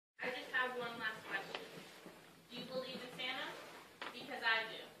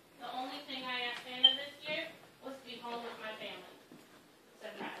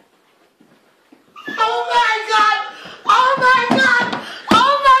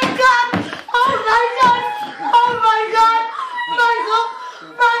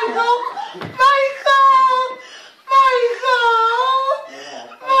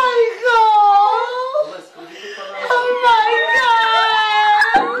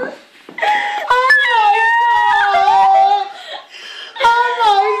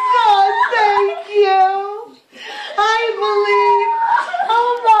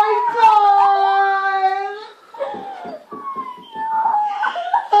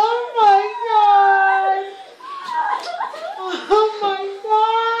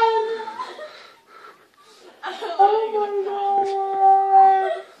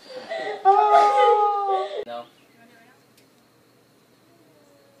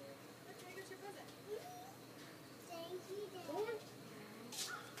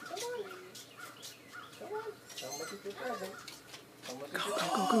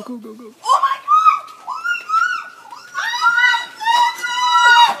go, go, go. Oh my God!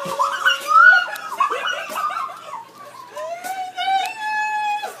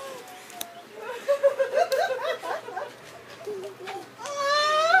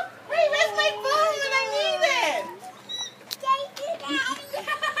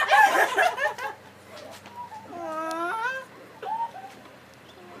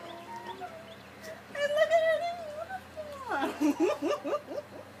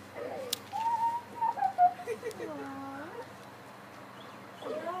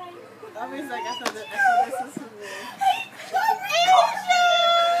 Mommy's like, I thought this was for me.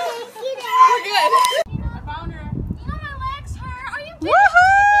 We're good. I found her. You know my legs hurt. Are you kidding?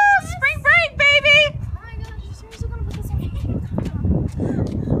 Woohoo! Spring break, baby! Oh my gosh, you're seriously gonna put this on?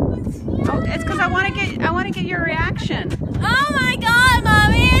 Oh, it's because I want to get your reaction. Oh my God,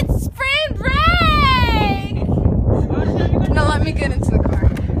 Mommy, it's spring break! No, let me get into the car.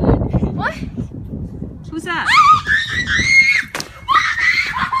 What? Who's that?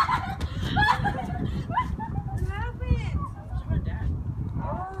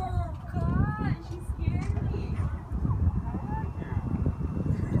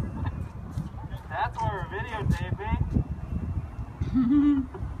 That's why we're videotaping.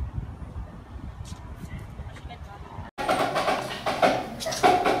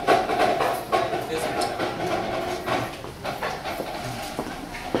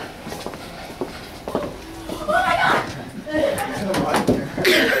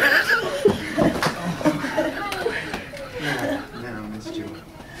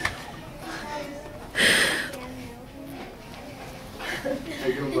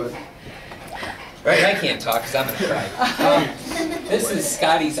 Right, I can't talk because I'm going to cry. This is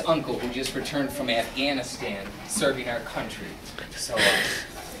Scotty's uncle who just returned from Afghanistan serving our country. So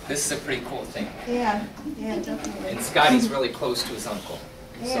this is a pretty cool thing. Yeah, definitely. And Scotty's really close to his uncle.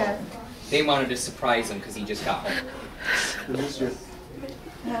 Yeah. So they wanted to surprise him because he just got home.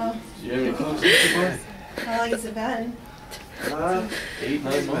 No. You have any close to How long has it been? 8,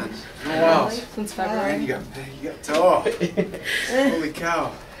 9 months. Oh wow. Since Man, you got big, you got tall. Holy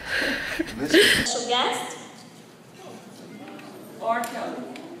cow. Special guest? Or Kelly.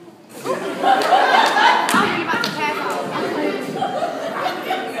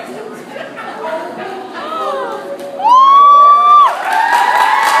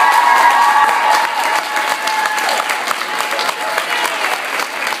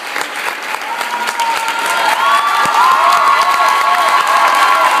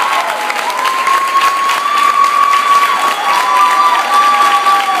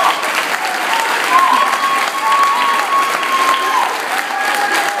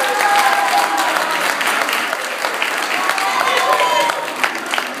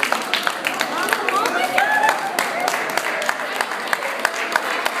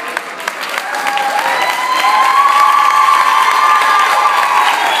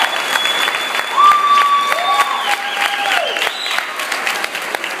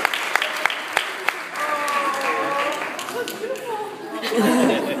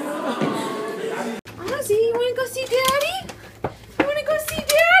 Ozzy, you wanna go see Daddy? You wanna go see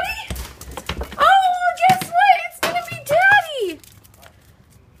Daddy? Oh, guess what? It's gonna be Daddy!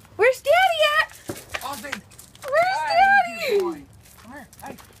 Where's Daddy at? Where's Daddy? Come here.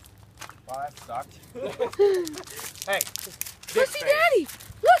 Hey. Wow, that sucked. Hey. Go see Daddy!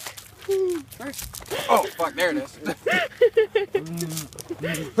 Look! Oh, fuck, there it is.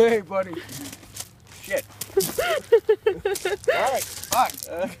 Hey, buddy. Shit. Alright, fuck.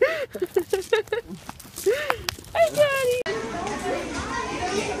 Hi, Daddy!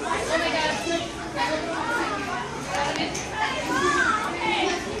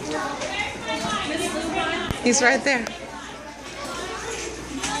 He's right there.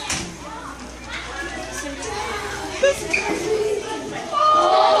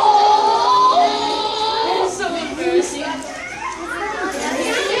 It's so embarrassing.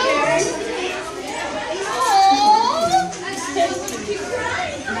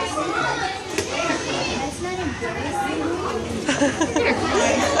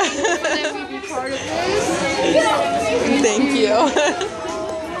 Thank you.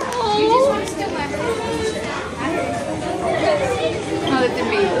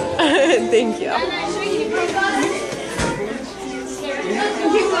 Thank you.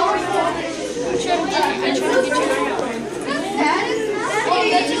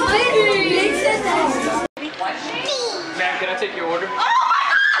 Ma'am, can I take your order?